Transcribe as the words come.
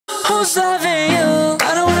Who's loving you?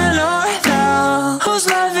 I don't wanna know now. Who's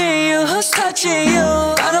loving you? Who's touching you?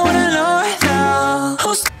 I don't wanna know now.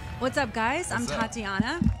 What's up, guys? I'm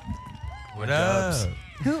Tatiana. What up?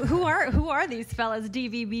 Who are these fellas?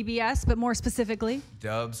 DVBBS, but more specifically.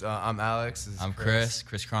 Dubs. I'm Alex. I'm Chris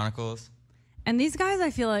Chronicles. And these guys, I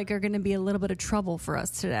feel like, are going to be a little bit of trouble for us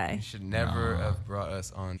today. You should never have brought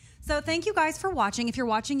us on. So thank you guys for watching. If you're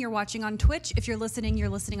watching, you're watching on Twitch. If you're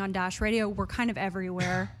listening on Dash Radio. We're kind of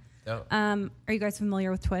everywhere. Are you guys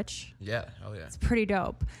familiar with Twitch? Yeah, hell yeah. It's pretty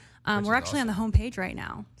dope. We're actually on the homepage right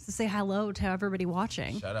now. So say hello to everybody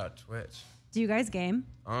watching. Shout out Twitch. Do you guys game?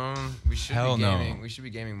 We should be gaming. No. We should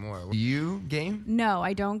be gaming more. Do you game? No,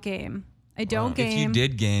 I don't game. I don't game. If you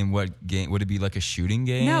did game, what game would it be? Like a shooting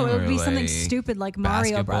game? No, it would be like something stupid like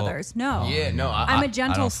Mario basketball? Brothers. No. Yeah, no. I'm a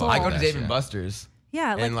gentle soul. I go to Dave and Buster's.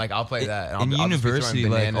 Yeah, and I'll play that. In university,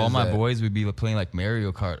 like all my boys would be playing like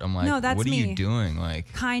Mario Kart. I'm like, no, that's what are me. you doing?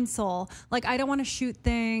 Like kind soul. Like I don't want to shoot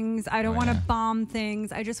things. I don't want to bomb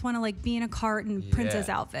things. I just want to like be in a cart and princess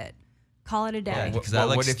outfit. Call it a day. Yeah,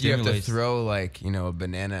 what if you have to throw like a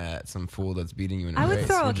banana at some fool that's beating you in a race? I would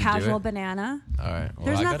throw a casual banana. All right. Well,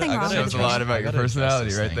 there's nothing wrong with it. Shows a lot about your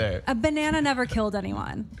personality right there. A banana never killed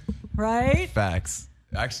anyone, right? Facts.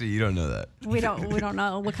 Actually, you don't know that. We don't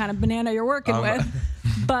know what kind of banana you're working with,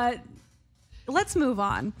 but let's move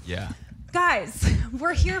on. Yeah. Guys,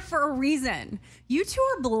 we're here for a reason. You two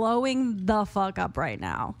are blowing the fuck up right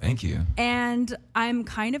now. Thank you. And I'm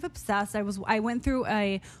kind of obsessed. I went through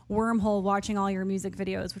a wormhole watching all your music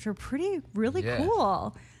videos, which are really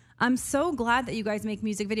cool. I'm so glad that you guys make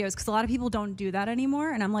music videos because a lot of people don't do that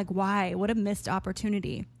anymore. And I'm like, why? What a missed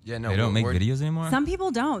opportunity. Yeah, no, they don't make videos anymore? Some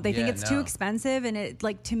people don't. They think it's too expensive. And it,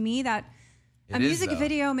 like, to me, that a music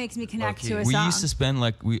video makes me connect to a song. We used to spend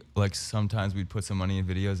sometimes we'd put some money in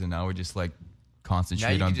videos, and now we just like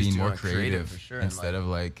concentrate on being more creative for sure, instead of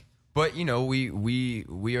like. But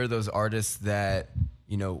we are those artists that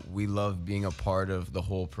we love being a part of the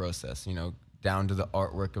whole process. Down to the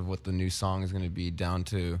artwork of what the new song is going to be, down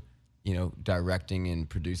to directing and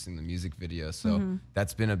producing the music video. So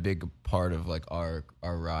that's been a big part of like our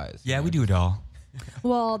rise. Yeah, we do it all.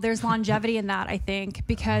 Well, there's longevity in that, I think,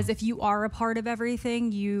 because if you are a part of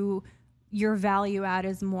everything, your value add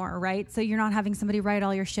is more, right? So you're not having somebody write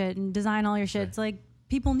all your shit and design all your shit. Right. It's like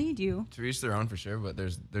people need you. To each their own for sure, but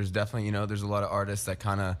there's definitely, there's a lot of artists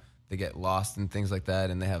that they get lost in things like that,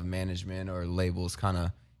 and they have management or labels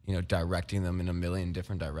directing them in a million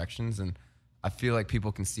different directions. And I feel like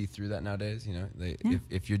people can see through that nowadays.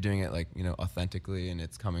 If you're doing it authentically and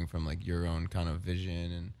it's coming from like your own kind of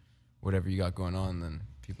vision and whatever you got going on, then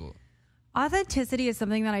people. Authenticity is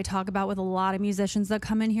something that I talk about with a lot of musicians that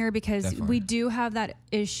come in here because we do have that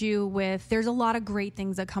issue with, there's a lot of great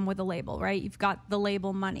things that come with a label, right? You've got the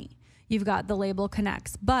label money, you've got the label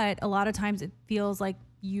connects, but a lot of times it feels like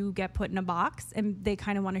you get put in a box and they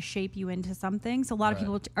kind of want to shape you into something. So a lot of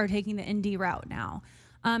people are taking the indie route now.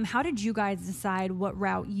 How did you guys decide what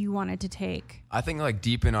route you wanted to take? I think like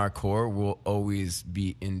deep in our core, we'll always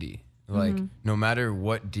be indie. Like no matter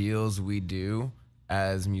what deals we do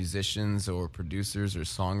as musicians or producers or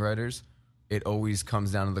songwriters, it always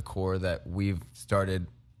comes down to the core that we've started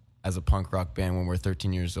as a punk rock band when we're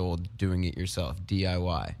 13 years old, doing it yourself,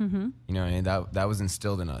 DIY. And that was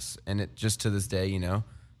instilled in us. And it just to this day,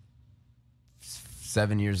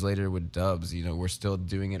 7 years later with Dubs, we're still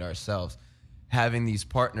doing it ourselves. Having these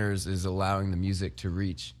partners is allowing the music to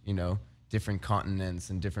reach, different continents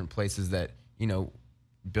and different places that,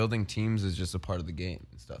 building teams is just a part of the game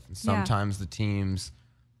and stuff. And sometimes the teams,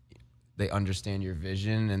 they understand your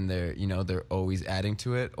vision and they're always adding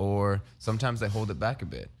to it, or sometimes they hold it back a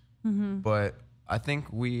bit. But I think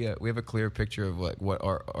we have a clear picture of like what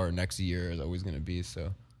our next year is always going to be.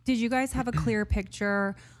 So did you guys have a clear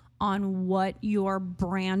picture on what your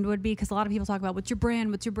brand would be? Because a lot of people talk about what's your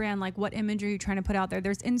brand, like what image are you trying to put out there?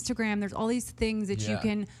 There's Instagram, there's all these things that you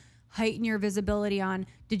can heighten your visibility on.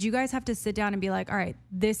 Did you guys have to sit down and be like, all right,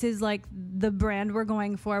 this is like the brand we're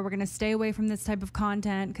going for, we're going to stay away from this type of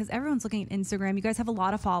content? Because everyone's looking at Instagram. You guys have a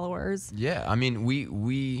lot of followers. Yeah, I mean,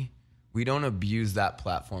 we don't abuse that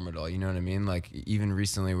platform at all, you know what I mean? Like even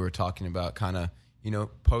recently we were talking about kind of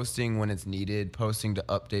posting when it's needed, posting to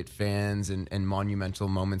update fans and monumental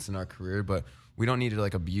moments in our career, but we don't need to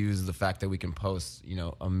like abuse the fact that we can post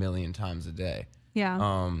a million times a day.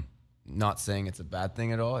 Not saying it's a bad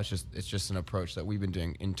thing at all. It's just an approach that we've been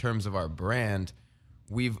doing. In terms of our brand,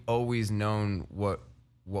 we've always known what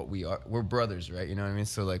we are. We're brothers, right? You know what I mean?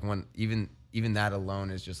 So like when even that alone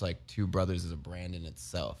is just like two brothers as a brand in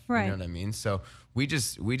itself. Right. You know what I mean? So we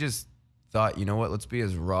just thought, you know what, let's be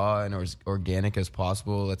as raw and as organic as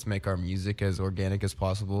possible. Let's make our music as organic as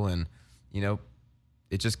possible. And, you know,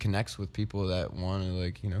 it just connects with people that want to,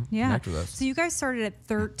 like, you know, connect with us. So you guys started at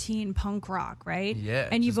 13 punk rock, right? Yeah.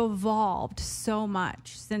 And you've evolved so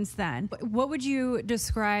much since then. What would you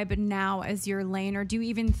describe now as your lane, or do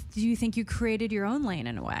you think you created your own lane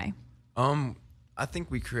in a way? I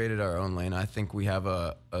think we created our own lane. I think we have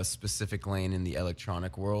a specific lane in the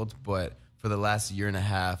electronic world, but for the last year and a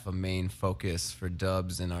half, a main focus for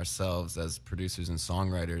Dubs and ourselves as producers and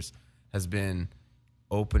songwriters has been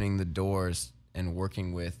opening the doors and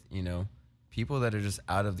working with, you know, people that are just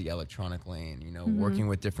out of the electronic lane, you know, working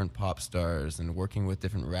with different pop stars and working with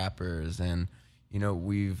different rappers. And, you know,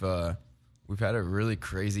 we've had a really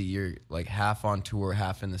crazy year, like half on tour,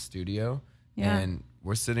 half in the studio. Yeah. And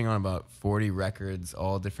we're sitting on about 40 records,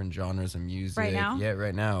 all different genres of music. Right now? Yeah,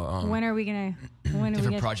 right now. When are we gonna?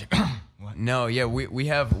 Different project. What? No, yeah, we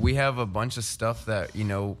have a bunch of stuff that, you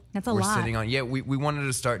know, we're sitting on. Yeah, we wanted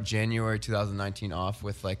to start January 2019 off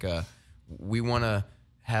with like we want to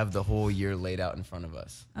have the whole year laid out in front of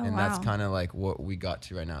us. And that's kind of like what we got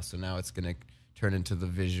to right now. So now it's going to turn into the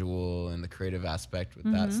visual and the creative aspect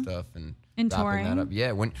with that stuff and wrapping touring. that up.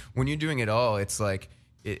 Yeah, when you're doing it all, it's like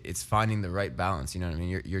it's finding the right balance. You know what I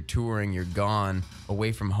mean? You're touring, you're gone,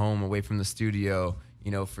 away from home, away from the studio,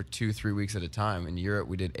 you know, for 2-3 weeks at a time. In Europe,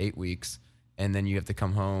 we did 8 weeks, and then you have to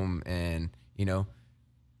come home and, you know,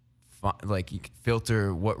 like you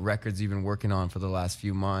filter what records you've been working on for the last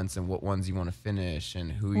few months and what ones you want to finish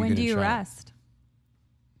and who you're going to try. When do you rest?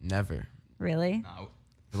 Never. Really? No.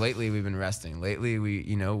 Lately, we've been resting. Lately,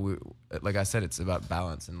 like I said, it's about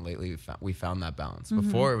balance, and lately we found that balance.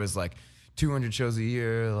 Before, it was like 200 shows a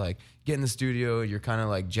year, like get in the studio, you're kind of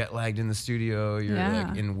like jet lagged in the studio, you're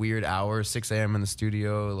like in weird hours, 6 a.m. in the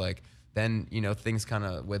studio, like then, you know, things kind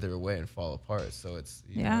of wither away and fall apart. So it's,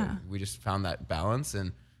 you know, we just found that balance,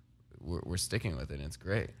 and we're sticking with it, and it's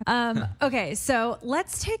great. Okay, so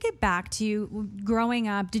let's take it back to you growing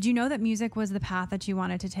up. Did you know that music was the path that you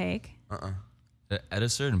wanted to take? At a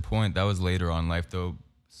certain point, that was later on in life, though.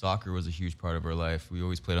 Soccer was a huge part of our life. We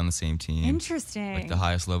always played on the same team. Interesting. Like the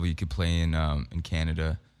highest level you could play in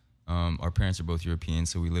Canada. Our parents are both European,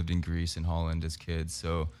 so we lived in Greece and Holland as kids.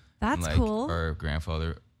 So that's cool. Our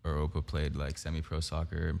grandfather or Opa played like semi-pro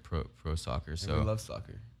soccer and pro soccer. So we love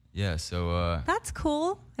soccer. Yeah, so that's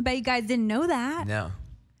cool. I bet you guys didn't know that. No.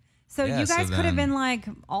 So you guys could have been like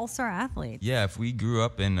all-star athletes. Yeah, if we grew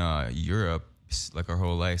up in Europe like our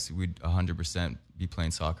whole lives, we'd 100% be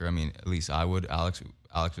playing soccer. I mean, at least I would.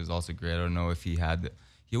 Alex was also great. I don't know if he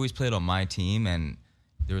always played on my team, and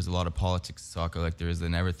there was a lot of politics in soccer, like there is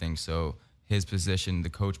in everything. So his position, the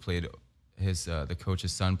coach played, the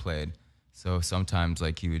coach's son played. So sometimes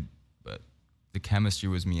like he would, but the chemistry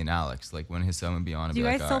was me and Alex. Like when his son would be on, do you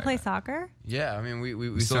guys still play soccer? Yeah, I mean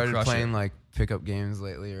we started playing like pickup games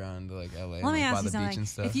lately around like LA. Let me ask you by the beach and something.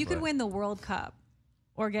 stuff, If you could win the World Cup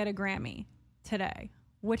or get a Grammy today,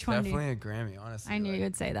 which one? Definitely a Grammy, honestly. I knew you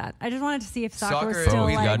would say that. I just wanted to see if soccer was Soccer, still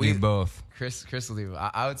we like. gotta do both. Chris will do.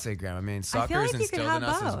 I would say Grammy. I mean, soccer like is you could instilled have in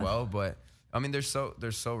us as both. well, but I mean, they're so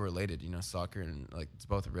related. You know, soccer and like it's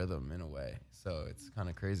both rhythm in a way, so it's kind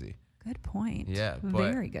of crazy. Good point. Yeah,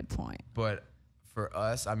 very good point. But for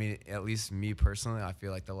us, I mean, at least me personally, I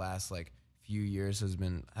feel like the last like few years have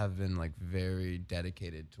been like very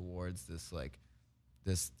dedicated towards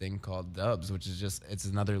this thing called dubs, which is just, it's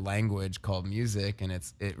another language called music, and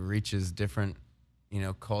it reaches different, you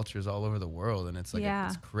know, cultures all over the world, and it's like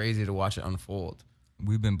it's crazy to watch it unfold.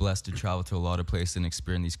 We've been blessed to travel to a lot of places and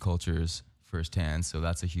experience these cultures firsthand, so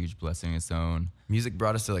that's a huge blessing in its own. Music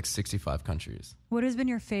brought us to like 65 countries. What has been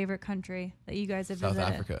your favorite country that you guys have visited?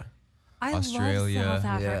 South Africa. Australia. Love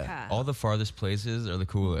South Africa. Yeah. All the farthest places are the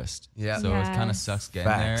coolest. Yeah. So it kind of sucks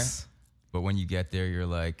getting Facts. there, but when you get there, you're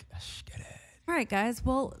like, get it. All right, guys.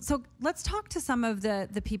 Well, so let's talk to some of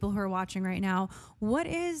the people who are watching right now. What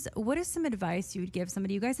is some advice you would give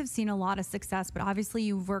somebody? You guys have seen a lot of success, but obviously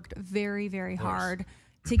you've worked very, very hard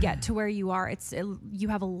to get to where you are. You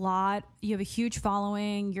have a huge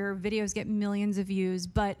following. Your videos get millions of views,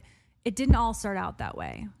 but it didn't all start out that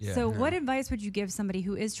way. Yeah. So what advice would you give somebody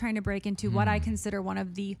who is trying to break into what I consider one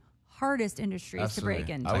of the hardest industries to break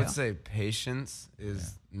into? I would say patience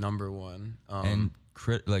is number one. And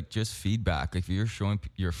like just feedback. If you're showing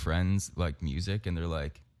your friends like music and they're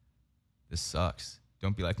like, this sucks,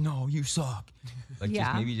 don't be like, no, you suck. Like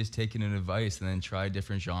just taking an advice and then try a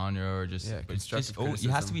different genre, or just it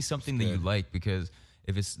has to be something that you like, because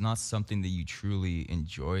if it's not something that you truly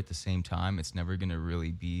enjoy at the same time, it's never going to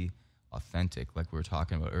really be authentic, like we were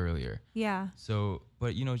talking about earlier. Yeah. So,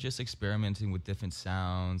 but just experimenting with different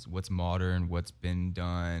sounds, what's modern, what's been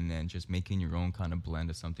done, and just making your own kind of blend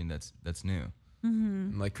of something that's new.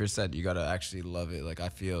 Mm-hmm. Like Chris said, you got to actually love it. Like I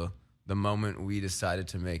feel the moment we decided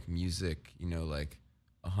to make music, like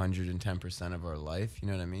 110% of our life, you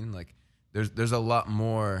know what I mean? Like there's a lot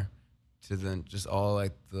more to than just all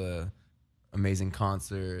like the amazing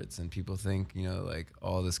concerts and people think, like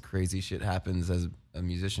all this crazy shit happens as a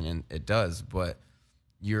musician, and it does, but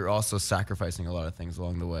you're also sacrificing a lot of things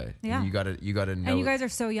along the way. Yeah. And you gotta know. And you guys are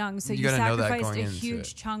so young, so you sacrificed a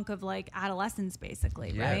huge chunk of like adolescence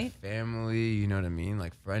basically, right? Family, you know what I mean?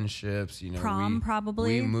 Like friendships, prom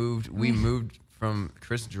probably. We moved from,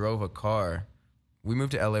 Chris drove a car. We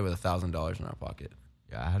moved to LA with $1,000 in our pocket.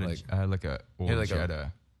 Yeah, I had like a old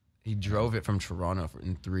Jetta. He drove it from Toronto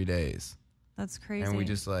in 3 days. That's crazy. And we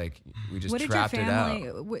just what trapped did it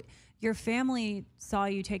out. Your family saw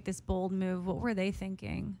you take this bold move. What were they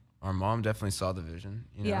thinking? Our mom definitely saw the vision.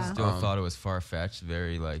 Yeah. Still thought it was far-fetched,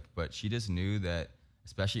 but she just knew that,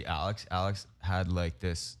 especially Alex had like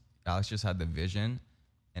this, Alex just had the vision,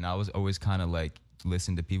 and I was always kind of like,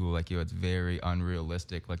 listen to people like, it's very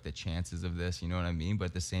unrealistic, like the chances of this, you know what I mean? But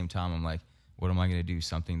at the same time, I'm like, what am I going to do?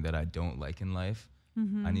 Something that I don't like in life?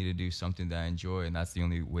 Mm-hmm. I need to do something that I enjoy, and that's the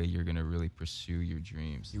only way you're going to really pursue your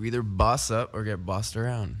dreams. You either boss up or get bossed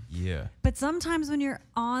around. Yeah. But sometimes when you're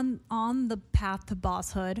on the path to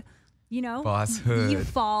bosshood, bosshood, you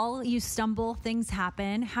fall, you stumble, things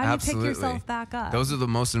happen. How do you pick yourself back up? Those are the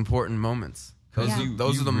most important moments. Those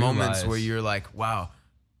are the moments where you're like, wow,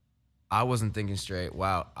 I wasn't thinking straight.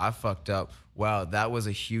 Wow, I fucked up. Wow, that was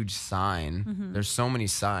a huge sign. Mm-hmm. There's so many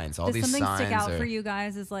signs. All these signs. Does something stick out for you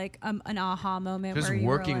guys as like an aha moment? Just where you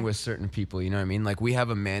working were like, with certain people, you know what I mean? Like we have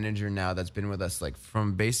a manager now that's been with us like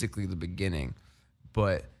from basically the beginning,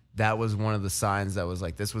 but that was one of the signs that was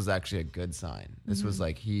like, this was actually a good sign. This was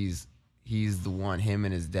like, he's the one, him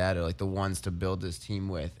and his dad are like the ones to build this team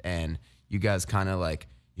with, and you guys kind of like,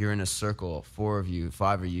 you're in a circle, 4 of you,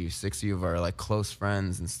 5 of you, 6 of you are like close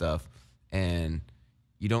friends and stuff, and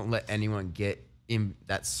you don't let anyone get in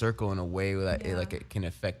that circle in a way that it can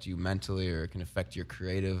affect you mentally or it can affect your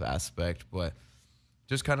creative aspect. But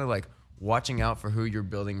just kind of like watching out for who you're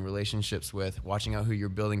building relationships with, watching out who you're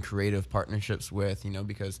building creative partnerships with,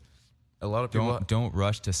 because a lot of people don't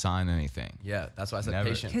rush to sign anything. Yeah, that's why I said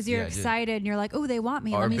patience. Because you're excited and you're like, oh, they want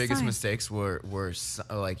me. Our let me biggest sign. mistakes were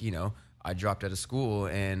like, I dropped out of school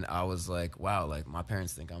and I was like, wow, like my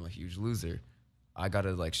parents think I'm a huge loser. I got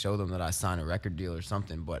to like show them that I signed a record deal or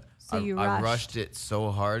something. But so I rushed it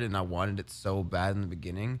so hard and I wanted it so bad in the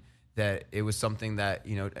beginning that it was something that,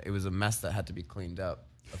 it was a mess that had to be cleaned up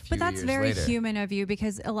a few But that's years very later. human of you,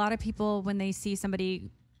 because a lot of people, when they see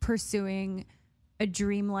somebody pursuing a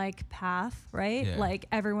dreamlike path, right? Yeah. Like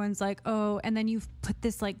everyone's like, oh, and then you've put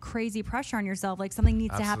this like crazy pressure on yourself. Like something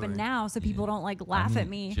needs to happen now so people don't like laugh at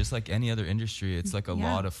me. Just like any other industry, it's like a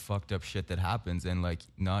lot of fucked up shit that happens, and like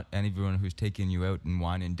not everyone who's taking you out and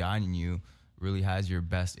wine and dining you really has your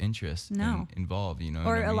best interest involved,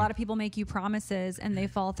 Or a lot of people make you promises and they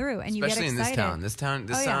fall through, and especially you get excited. in this town.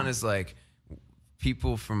 This town is like,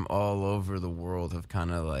 people from all over the world have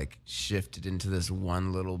kind of like shifted into this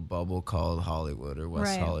one little bubble called Hollywood or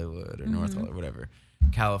West Hollywood or North Hollywood, whatever,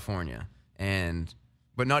 California.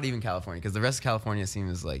 But not even California, because the rest of California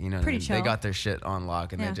seems like, pretty chill. They got their shit on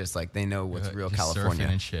lock, and they're just like, they know what's real California.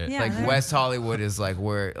 And shit. Yeah, like West Hollywood is like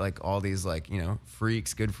where like all these like,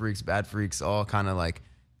 freaks, good freaks, bad freaks, all kind of like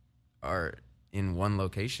are in one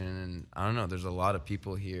location. And I don't know, there's a lot of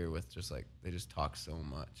people here with just like, they just talk so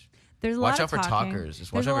much. There's a watch lot out for talking. talkers.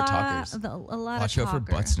 Just watch out for talkers. Watch out for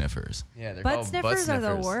butt sniffers. Yeah, they're butt called sniffers butt are the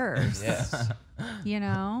sniffers. worst.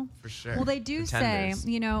 Yes. For sure. Well, they do Pretenders.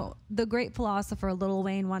 say, the great philosopher Lil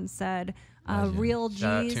Wayne once said, real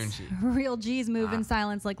Shout out G's move in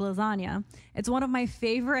silence like lasagna. It's one of my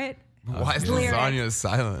favorite Why is lyrics. lasagna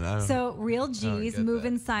silent? I don't So real G's move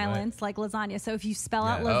in silence like lasagna. So if you spell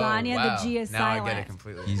out lasagna, wow. the G is now silent. I get it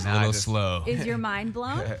completely. He's Now a I little just- slow. Is your mind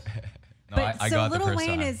blown? No, But I so got the Lil first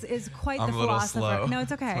Wayne time. is quite I'm the a little philosopher. slow. No,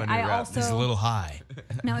 it's okay. It's when you I rap. also He's a little high.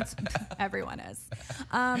 No, it's everyone is.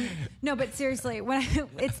 No, but seriously,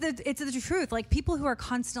 it's the truth. Like people who are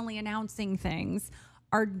constantly announcing things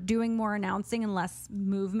are doing more announcing and less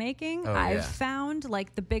move making. I've found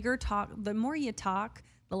like the bigger talk, the more you talk,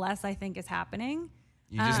 the less I think is happening.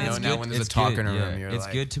 You just know It's now good- when there's a it's talk good, in a yeah. room. You're It's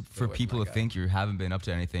like, good for "Wait, people my to God." think you haven't been up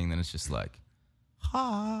to anything. Then it's just like,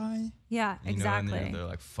 hi. Yeah, You know, exactly. and they're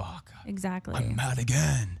like, fuck. Exactly. I'm mad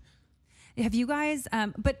again. Have you guys?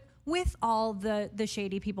 But with all the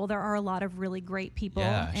shady people, there are a lot of really great people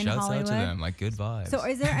Yeah, in shouts Hollywood. out to them, like good vibes. So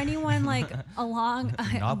is there anyone like along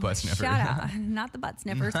Not butt sniffer. Shout out, not the butt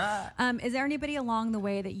sniffers. Is there anybody along the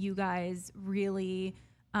way that you guys really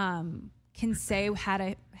can say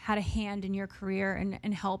had a hand in your career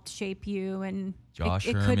and helped shape you? And Josh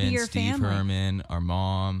it Herman, could be your Steve family. Herman, our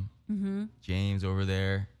mom, James over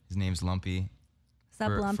there. His name's Lumpy. Sup,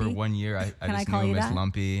 Lumpy? For 1 year, I Can I just call knew you him as that?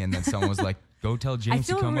 Lumpy, and then someone was like, "Go tell James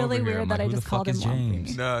to feel come really over here." weird I'm that like, I "Who just the fuck called him is Lumpy.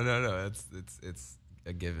 James?" No. It's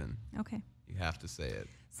a given. Okay. You have to say it.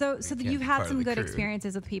 So can't you've be had part of some the good crew.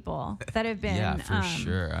 experiences with people that have been. Yeah, for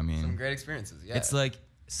sure. I mean, Some great experiences. Yeah. it's like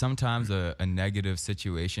sometimes a negative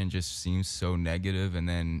situation just seems so negative, and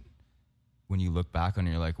then when you look back on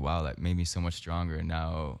it, you're like, wow, that made me so much stronger. And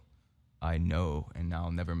now I know, and now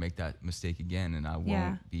I'll never make that mistake again. And I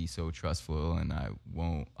won't be so trustful, and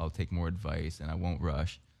I'll take more advice, and I won't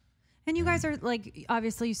rush. And you guys are like,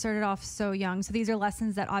 obviously you started off so young. So these are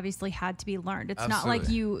lessons that obviously had to be learned. It's not like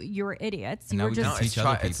you were idiots. And You now were we can just teach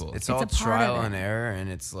other people. It's a all part of trial it. and error, and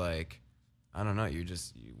it's like, I don't know.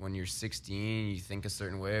 When you're 16, you think a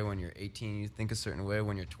certain way. When you're 18, you think a certain way.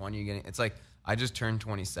 When you're 20, you're getting. It's like I just turned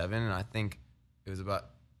 27, and I think it was about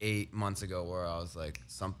 8 months ago where I was like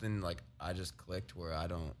something like I just clicked where I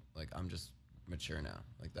don't like I'm just mature now.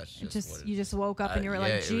 Like that's just what it you is. just woke up and you were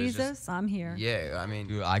like, it was Jesus, I'm here. Yeah, I mean,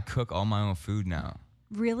 Dude, I cook all my own food now.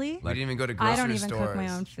 Really? we didn't even go to grocery I don't even stores. cook my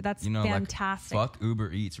own food. That's You know, fantastic. like, fuck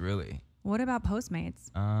Uber Eats, really. What about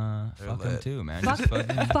Postmates? Fuck them lit. too, man. Fuck, Just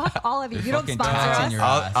fucking fuck all of you. You don't fucking sponsor tax in us. your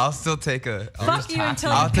I'll still take a. Fuck you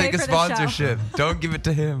until I'll you pay take a for the show. sponsorship. Don't give it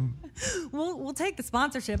to him. We'll take the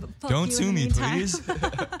sponsorship. But fuck Don't you sue in the me, meantime. please.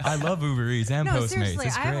 I love Uber Eats and No, Postmates. seriously,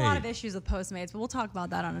 It's I great. have a lot of issues with Postmates, but we'll talk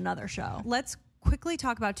about that on another show. Let's quickly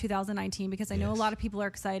talk about 2019 because I know a lot of people are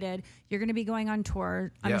excited. You're going to be going on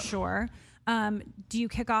tour, I'm Yeah. sure. Do you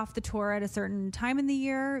kick off the tour at a certain time in the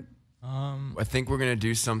year? I think we're gonna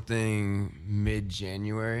do something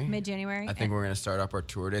mid-January. Mid-January? I think we're gonna start up our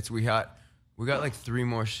tour dates. We got like 3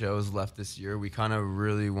 more shows left this year. We kind of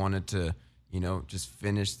really wanted to, just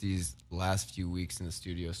finish these last few weeks in the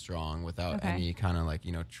studio strong without any kind of like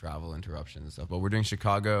travel interruptions and stuff. But we're doing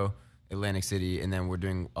Chicago, Atlantic City, and then we're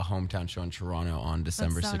doing a hometown show in Toronto on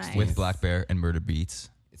December so 16th. nice. With Black Bear and Murder Beats.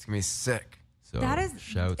 It's gonna be sick. So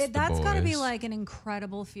shouts to That's got to be boys. like an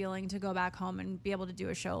incredible feeling to go back home and be able to do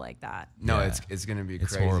a show like that. No, Yeah. it's gonna be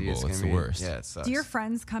It's crazy. horrible. It's, gonna It's the be, worst. Yeah, it sucks. Do your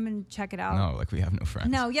friends come and check it out? No, like we have no friends.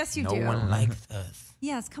 No, yes, you no do. one likes us.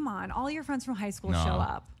 Yes, come on. All your friends from high school No. show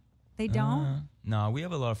up. They don't? No, we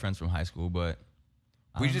have a lot of friends from high school, but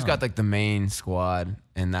We just got like the main squad,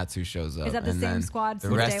 and that's who shows up. Is that the and same then squad The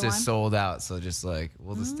since rest day is one? sold out, so just like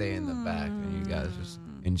we'll just stay in the back, and you guys just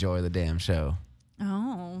enjoy the damn show.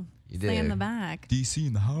 Oh, You stay in dig. the back. DC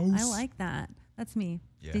in the house. I like that. That's me.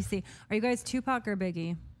 Yeah. DC. Are you guys Tupac or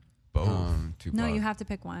Biggie? both. Tupac. No, you have to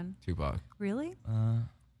pick one. Tupac. Really?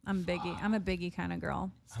 I'm Biggie. I'm a Biggie kind of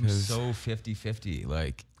girl. I'm so 50-50.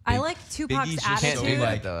 Like I like Tupac's Biggie's just Can't attitude. do so,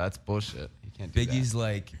 that like, though. That's bullshit. You can't do Biggie's that.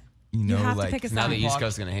 like, you know, have to like pick a Now the side. East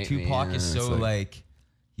Coast is gonna hate me. Tupac and is it's so like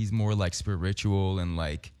he's more like spiritual and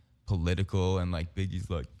like political, and like Biggie's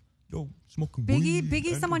like, yo, smoking weed.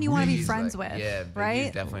 Biggie's and someone you want to be Biggie's friends like- with. yeah, Biggie's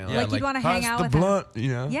right? definitely like like, you'd want to hang pass out the with blunt, him. you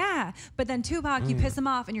know? Yeah, but then Tupac, you piss him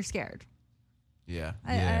off and you're scared. Yeah.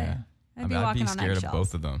 Yeah, I'd be walking I'd be on scared of eggshells.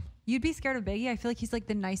 both of them. You'd be scared of Biggie. I feel like he's like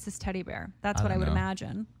the nicest teddy bear. That's I what I don't would know.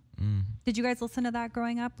 imagine. Did you guys listen to that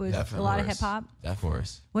growing up? Was Definitely. a lot of Of hip hop? Of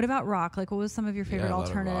course. What about rock? Like, what was some of your favorite Yeah, a lot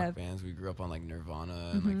of rock alternative? bands. We grew up on like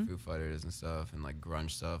Nirvana and like Foo Fighters and stuff, and like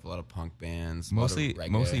grunge stuff. A lot of punk bands. Mostly a lot of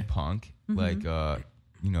reggae. mostly punk. Like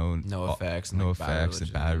you know, No Effects and, No like, Bad Effects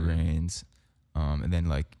and Bad Religion. Rains. And then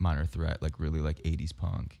like Minor Threat, like really like 80s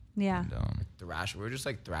punk. Yeah. And, Thrasher. We're just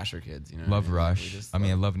like Thrasher kids, you know. love what I mean? We Rush. just I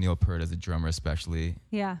mean, I love Neil Peart as a drummer, especially.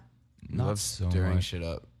 Yeah. we Not love so stirring much. shit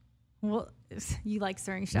up. Well, you like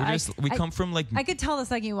stirring shit. We come from like I could tell the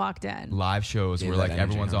second you walked in. live shows Yeah, where that like energy,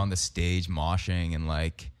 everyone's huh? on the stage moshing, and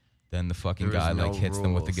like then the fucking There was guy like no hits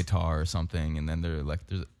them with the rules. guitar or something, and then they're like,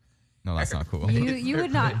 "There's no, that's not cool." You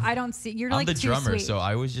would not. I don't see. You're I'm like the too drummer, sweet. so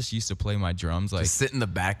I always just used to play my drums. Like Just sit in the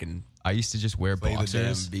back and I used to just wear play the damn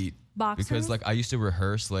boxers beat. Boxers? because like I used to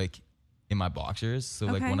rehearse like in my boxers. So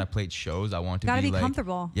like Okay. when I played shows, I wanted to Gotta be like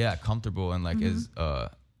comfortable. Yeah, comfortable and like as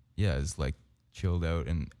like chilled out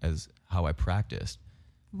and as how I practiced.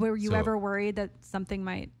 Were you so- ever worried that something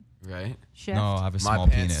might Right? shift? No, I have a small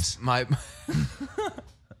penis. My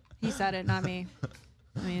He said it, not me.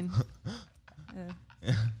 I mean,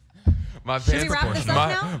 my should we pants. wrap this up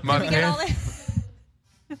now? My Did we get all pants.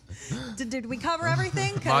 in? Did we cover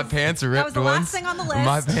everything? 'Cause My pants That ripped was the once. last thing on the list.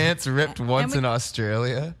 My pants ripped once we- in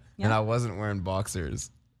Australia, Yeah. and I wasn't wearing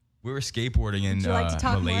boxers. we were skateboarding in Would you like to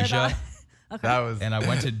talk more Malaysia. about? Okay. That was. And I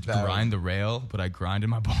went to grind the rail, but I grinded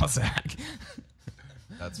my ball sack.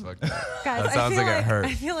 That's fucked up. Guys, That sounds like it hurt.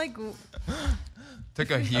 I feel like.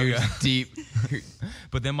 Took a huge, deep.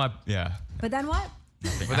 But then But then what?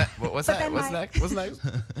 What's But that? then What's that? What's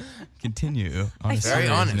that? continue. On a Very serious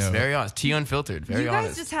honest. note. Very honest. Tea unfiltered. Very You guys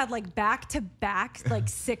honest. just had like back to back, like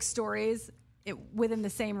 6 stories within the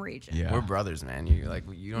same region. Yeah. We're brothers, man. You like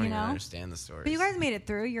you don't You even know? understand the story. But you guys made it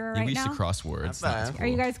through. You're all Yeah, right we used now. to cross words. That's That's fine. Are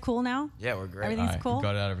you guys cool now? Yeah, we're great. Everything's Alright, cool? we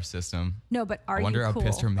got it out of our system. No, but are I wonder you how cool?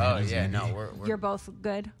 pissed her man Oh is yeah, gonna no, be. we're You're both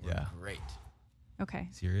good. Yeah. great. Okay.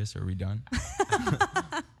 Serious? Are we done?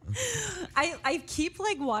 I keep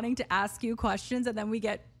like wanting to ask you questions and then we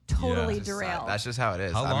get totally Yeah. derailed. That's just how it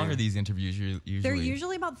is. How I long mean, are these interviews usually? They're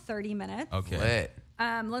usually about 30 minutes. Okay. lit?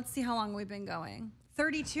 Let's see how long we've been going.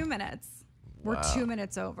 32 minutes. We're Wow. 2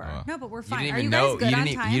 minutes over. Wow. No, but we're You fine. didn't Are even you know. guys good on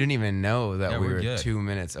You time? didn't even know that Yeah, we we're were good. 2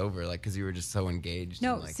 minutes over, like because you were just so engaged.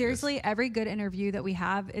 No, in, like, seriously, every good interview that we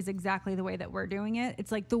have is exactly the way that we're doing it.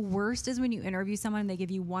 It's like the worst is when you interview someone and they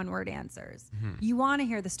give you one-word answers. You want to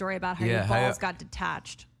hear the story about how Yeah, your how- balls got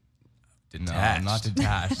detached. Detached. No, not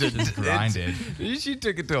detached. Just grinded. She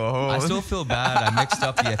took it to a whole. I still feel bad. I mixed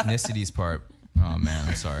up the ethnicities part. Oh man,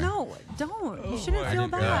 I'm sorry. No, don't. You Oh shouldn't my feel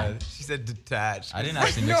bad. God. She said detached. I didn't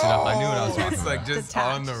actually mix it up. I knew what I was talking It's like about. just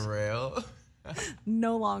on the Detached. rail.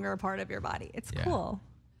 No longer a part of your body. It's Yeah. cool.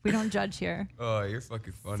 We don't judge here. Oh, you're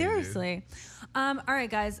fucking funny. Seriously. All right,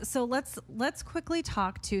 guys. So let's quickly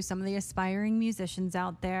talk to some of the aspiring musicians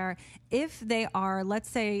out there. If they are, let's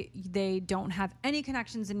say they don't have any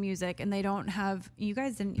connections in music and they don't have, you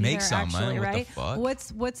guys didn't Make either, some, man. actually, What the right?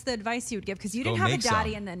 fuck? What's the advice you would give? Because you Go didn't have a make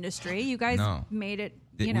daddy some. in the industry. You guys No. made it.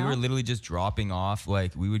 We You know, were literally just dropping off.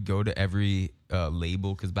 Like we would go to every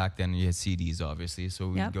label because back then you had CDs, obviously. So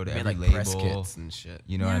we'd Yep. go to Dude. every Like label. press kits and shit.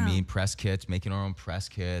 You know what I Yeah. mean? Press kits, making our own press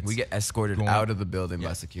kits. We get escorted Going- out of the building Yeah.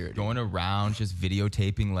 by security. Going around, just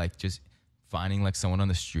videotaping, like just finding like someone on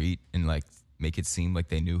the street and like make it seem like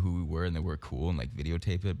they knew who we were and they were cool and like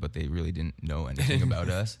videotape it, but they really didn't know anything about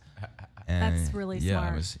us. And That's really yeah,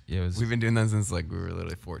 smart. It was. We've been doing that since like we were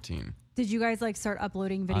literally 14. did you guys like start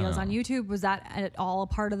uploading videos on know. YouTube? Was that at all a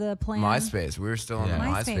part of the plan? MySpace. We were still on Yeah. the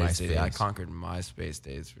MySpace. MySpace days. I MySpace. conquered MySpace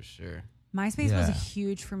days for sure. MySpace was Yeah.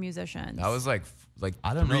 huge for musicians. That was like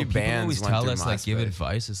I don't know. 3 People bands always went tell through us like give MySpace.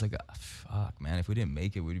 advice. It's like fuck, man. If we didn't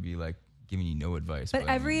make it, we'd be like giving you no advice. But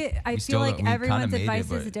I I we feel still- like we kinda everyone's made it,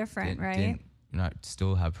 advice is but different, right? didn't-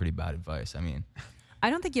 still have pretty bad advice. I mean, I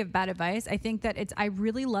don't think you have bad advice. I think that I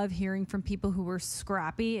really love hearing from people who were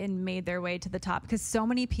scrappy and made their way to the top because so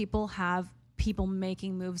many people have people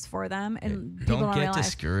making moves for them and people don't get realize.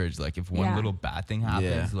 discouraged. Like if one Yeah. little bad thing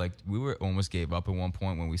happens, Yeah. like we were almost gave up at one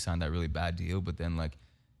point when we signed that really bad deal. But then like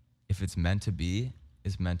if it's meant to be,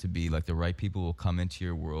 it's meant to be. Like the right people will come into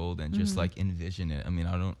your world and just like envision it. I mean,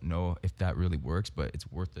 I don't know if that really works, but it's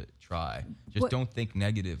worth a try. Just What- don't think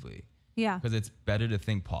negatively. Yeah. Because it's better to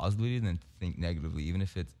think positively than think negatively, even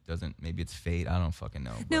if it doesn't. Maybe it's fate. I don't fucking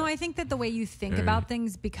know. No, but I think that the way you think Very- about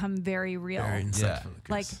things become very real. very insightful. Yeah.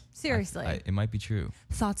 Like seriously, it might be true.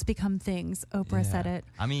 thoughts become things. Oprah said Yeah. it.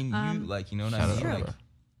 I mean, you like you know what Shout I out mean. to Like, Oprah.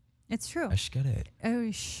 It's true. I should get it.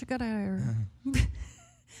 Oh, sugar.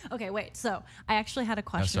 Okay, wait. So I actually had a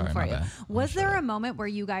question sorry, for my you. bad. Was Shut there up. a moment where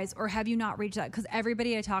you guys, or have you not reached that? Because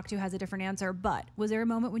everybody I talk to has a different answer. But was there a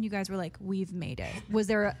moment when you guys were like, "We've made it"? Was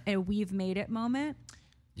there a "We've made it" moment?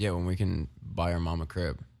 Yeah, when we can buy our mom a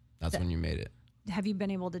crib. That's when you made it. Have you been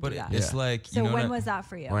able to But do that? it's Yeah. like So you know when what- was that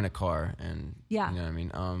for you? We're in a car and Yeah. you know what I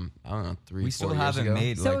mean? I don't know, 3 we 4 still years haven't ago.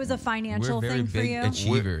 made. So like, it was a financial we're very thing for big you?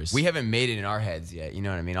 Achievers. We haven't made it in our heads yet. You know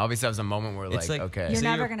what I mean? Obviously, that was a moment where It's like okay, You're say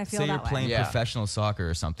never gonna feel say that you're way. playing Yeah. professional soccer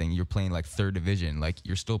or something. You're playing like third division. Like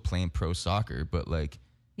you're still playing pro soccer, but like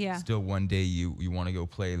Yeah. still one day you want to go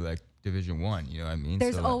play like Division 1. You know what I mean?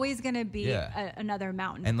 There's So, like, always going to be Yeah. another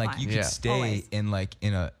mountain. and to like you climb. could Yeah. stay Always. in like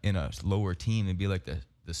in a lower team and be like the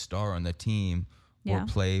star on the team, Yeah. or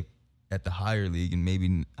play at the higher league and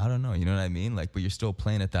maybe I don't know. You know what I mean? Like, but you're still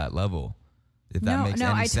playing at that level. If that No, makes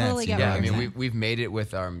no, any I sense. totally you get know what yeah, I you're mean, saying. we've made it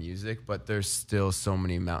with our music, but there's still so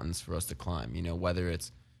many mountains for us to climb. You know, whether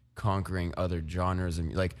it's conquering other genres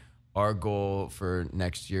and like our goal for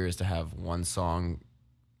next year is to have one song,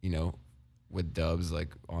 you know, with dubs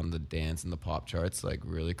like on the dance and the pop charts, like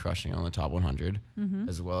really crushing on the top 100,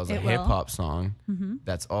 as well as a It will. hip hop song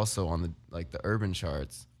that's also on the like the urban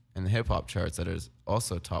charts and the hip hop charts that is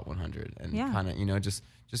also top 100, and Yeah. kind of just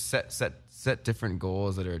set different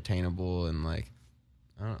goals that are attainable and like.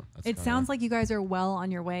 I don't know. That's It sounds like you guys are well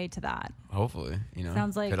on your way to that. hopefully,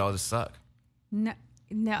 Sounds like- could all just suck. No,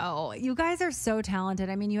 No, you guys are so talented.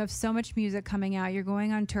 I mean, you have so much music coming out. You're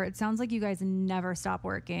going on tour. It sounds like you guys never stop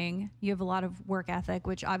working. You have a lot of work ethic,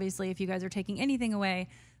 which obviously if you guys are taking anything away,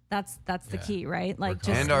 that's the key, right? Like just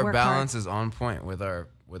and our work balance hard. is on point with our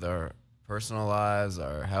personal lives,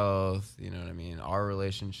 our health, you know what I mean? Our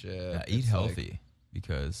relationship. Yeah, eat healthy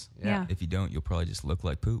because Yeah. if you don't, you'll probably just look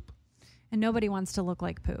like poop. And nobody wants to look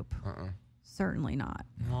like poop. Certainly not.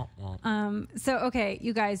 Well. So, okay,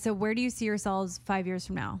 you guys, so where do you see yourselves 5 years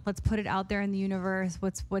from now? Let's put it out there in the universe.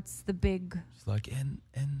 What's the big... It's like, and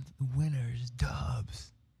the winners,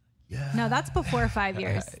 Dubs. Yeah. No, that's before 5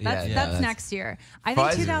 years. That's next year. I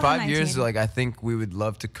think 2019. 5 years, like, I think we would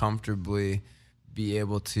love to comfortably be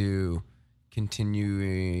able to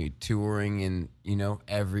continue touring in, you know,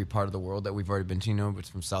 every part of the world that we've already been to, you know, but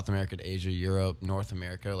from South America to Asia, Europe, North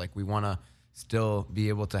America. Like, we want to still be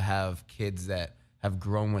able to have kids that have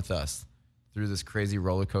grown with us through this crazy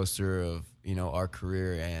roller coaster of, you know, our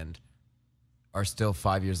career and are still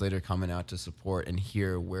 5 years later coming out to support and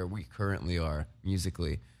hear where we currently are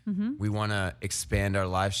musically. We want to expand our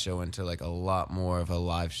live show into like a lot more of a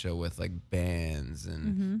live show with like bands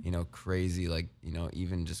and, you know, crazy, like, you know,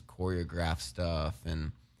 even just choreographed stuff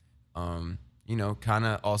and, you know, kind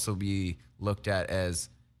of also be looked at as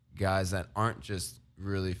guys that aren't just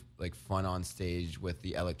really like fun on stage with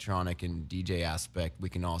the electronic and DJ aspect. We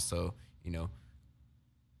can also, you know,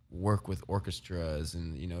 work with orchestras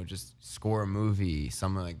and, you know, just score a movie,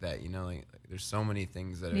 something like that, you know, like there's so many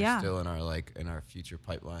things that are still in our like in our future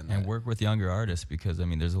pipeline and work with younger artists because I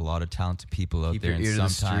mean there's a lot of talented people out there and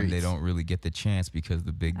sometimes they don't really get the chance because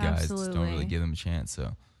the big guys don't really give them a chance,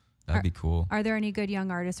 so that'd be cool. Are there any good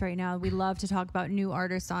young artists right now? We love to talk about new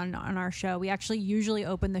artists on our show. We actually usually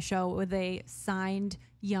open the show with a signed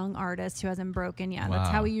young artist who hasn't broken yet. That's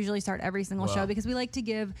how we usually start every single show because we like to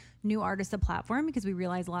give new artists a platform because we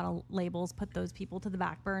realize a lot of labels put those people to the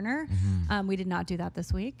back burner. We did not do that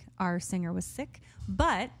this week. Our singer was sick.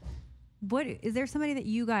 But what is there somebody that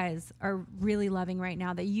you guys are really loving right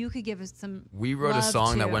now that you could give us some We wrote a love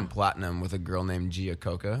song to? that went platinum with a girl named Gia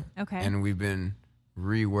Coca. Okay. And we've been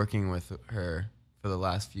reworking with her for the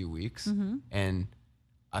last few weeks. And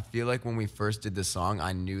I feel like when we first did the song,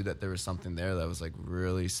 I knew that there was something there that was like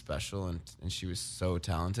really special and she was so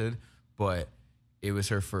talented, but it was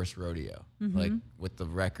her first rodeo, like with the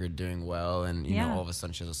record doing well. And, you know, all of a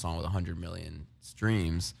sudden she has a song with 100 million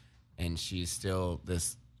streams and she's still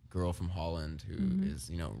this girl from Holland who is,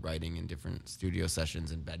 you know, writing in different studio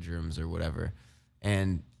sessions and bedrooms or whatever.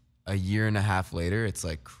 And a year and a half later, it's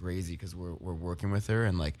like crazy because we're working with her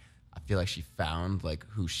and like, I feel like she found like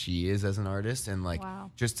who she is as an artist and like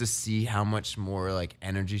just to see how much more like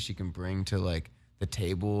energy she can bring to like the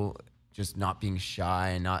table, just not being shy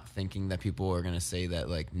and not thinking that people are going to say that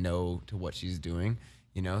like no to what she's doing,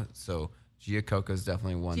 you know? So Gia Coca is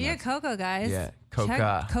definitely one. Gia Coca, guys. Yeah.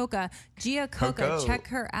 Coca. Gia Coca. Check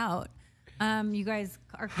her out. You guys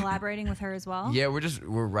are collaborating with her as well? Yeah,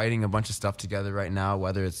 we're writing a bunch of stuff together right now,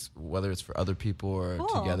 whether it's for other people or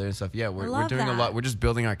together and stuff. Yeah, we're doing a lot. We're just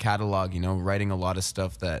building our catalog, you know, writing a lot of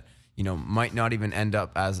stuff that, you know, might not even end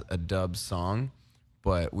up as a dub song,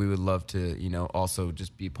 but we would love to, you know, also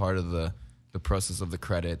just be part of the process of the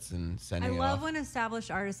credits and sending it off. I love when established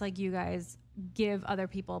artists like you guys give other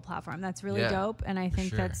people a platform. That's really dope, and I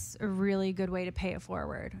think that's a really good way to pay it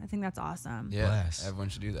forward. I think that's awesome. Yeah, everyone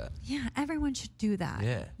should do that. Yeah, everyone should do that.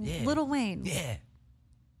 Yeah. Lil Wayne. Yeah.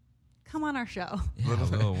 Come on our show. Yeah,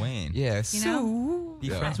 Lil Wayne. Yeah, You know? Be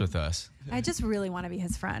friends with us. I just really want to be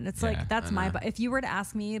his friend. It's like, that's if you were to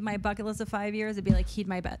ask me my bucket list of 5 years, it'd be like, he'd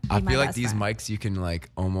my I feel like best these friend. mics, you can like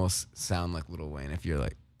almost sound like Lil Wayne if you're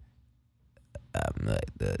like,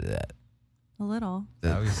 that. A little.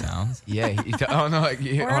 That's how he sounds. Yeah, on a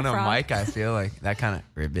frog. mic, I feel like that kind of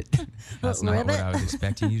ribbit. That's not what I was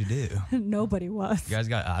expecting you to do. Nobody was. You guys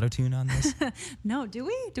got autotune on this? No, do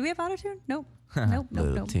we? Do we have autotune? Nope.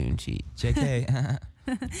 Nope. Tune cheat. JK.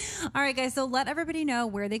 All right, guys. So let everybody know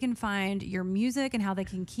where they can find your music and how they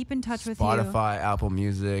can keep in touch with you. Spotify, Apple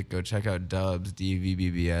Music. Go check out Dubs,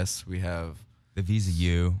 DVBBS. We have the V's a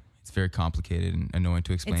U. It's very complicated and annoying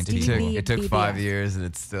to explain to people. It took 5 years and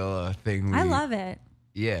it's still a thing. I love it.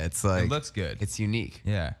 Yeah, it's like it looks good. It's unique.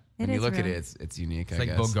 Yeah. When you look at it, it's unique. It's like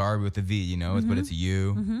Bulgari with a V, you know, but it's a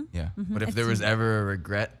U. Yeah. But if there was ever a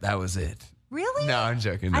regret, that was it. Really? No, I'm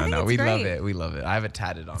joking. I think No, it's we great. love it. We love it. I have it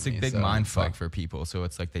tatted on me. It's a big mind fuck for people. So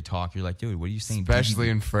it's like they talk. You're like, dude, what are you saying? Especially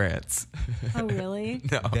in France. Oh, really?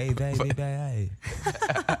 No.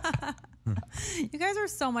 You guys are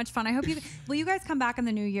so much fun. I hope will you guys come back in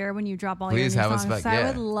the new year when you drop all Please your new have songs? us back. I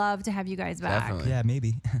would love to have you guys back. Definitely. Yeah,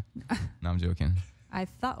 maybe. No, I'm joking. I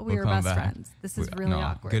thought we We'll were come best back. friends. This is really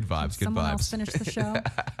awkward. Good vibes. Can Good someone else vibes. finish the show.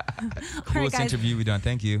 All Coolest right, guys. interview we've done.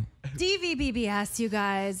 Thank you. DVBBS, you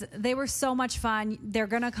guys, they were so much fun. They're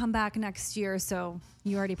going to come back next year, so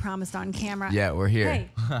you already promised on camera. Yeah, we're here.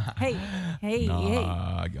 Hey.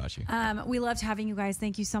 I got you. We loved having you guys.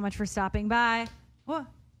 Thank you so much for stopping by. Whoa.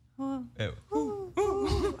 Ew.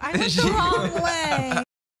 I went the wrong way.